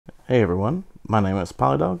Hey everyone, my name is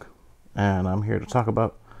Polydog, and I'm here to talk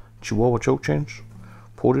about Chihuahua choke change.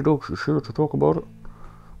 Polydog is here to talk about it.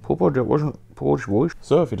 Papa, that wasn't Paul's voice.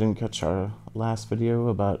 So if you didn't catch our last video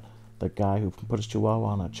about the guy who put his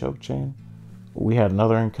Chihuahua on a choke chain, we had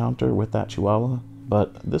another encounter with that Chihuahua,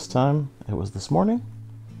 but this time it was this morning,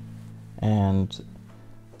 and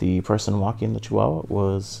the person walking the Chihuahua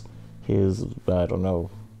was his, I don't know,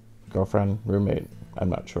 girlfriend, roommate, I'm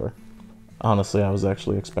not sure. Honestly, I was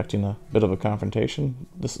actually expecting a bit of a confrontation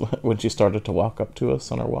when she started to walk up to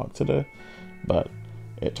us on our walk today, but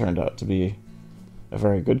it turned out to be a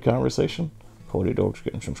very good conversation. Cody Dog's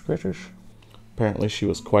getting some scratches. Apparently she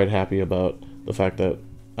was quite happy about the fact that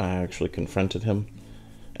I actually confronted him,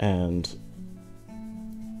 and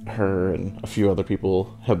her and a few other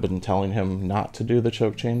people have been telling him not to do the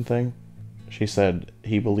choke chain thing. She said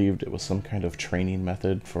he believed it was some kind of training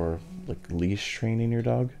method for like leash training your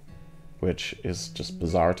dog, which is just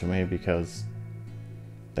bizarre to me because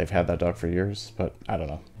they've had that dog for years, but I don't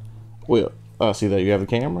know. Well, I see that you have a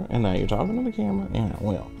camera, and now you're talking to the camera. Yeah,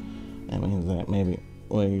 well, that means that maybe,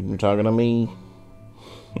 well, you're talking to me.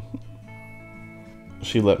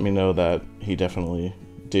 She let me know that he definitely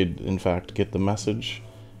did, in fact, get the message,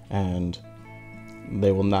 and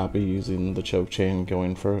they will not be using the choke chain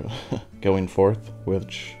going forth,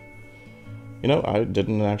 which, you know, I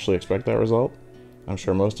didn't actually expect that result. I'm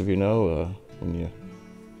sure most of you know when you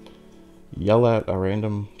yell at a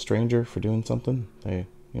random stranger for doing something, they,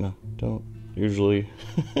 don't usually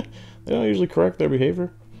correct their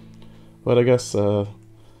behavior. But I guess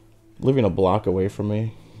living a block away from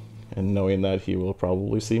me and knowing that he will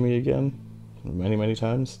probably see me again many, many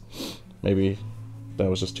times, maybe that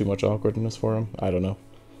was just too much awkwardness for him. I don't know.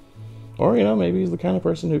 Or, maybe he's the kind of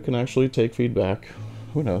person who can actually take feedback.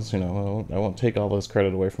 Who knows? I won't take all this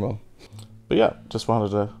credit away from him. But yeah, just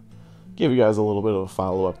wanted to give you guys a little bit of a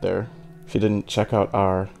follow-up there. If you didn't check out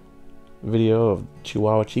our video of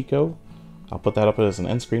Chihuahua Chico, I'll put that up as an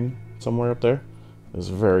end screen somewhere up there. It's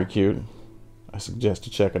very cute. I suggest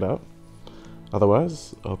you check it out.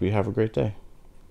 Otherwise, I hope you have a great day.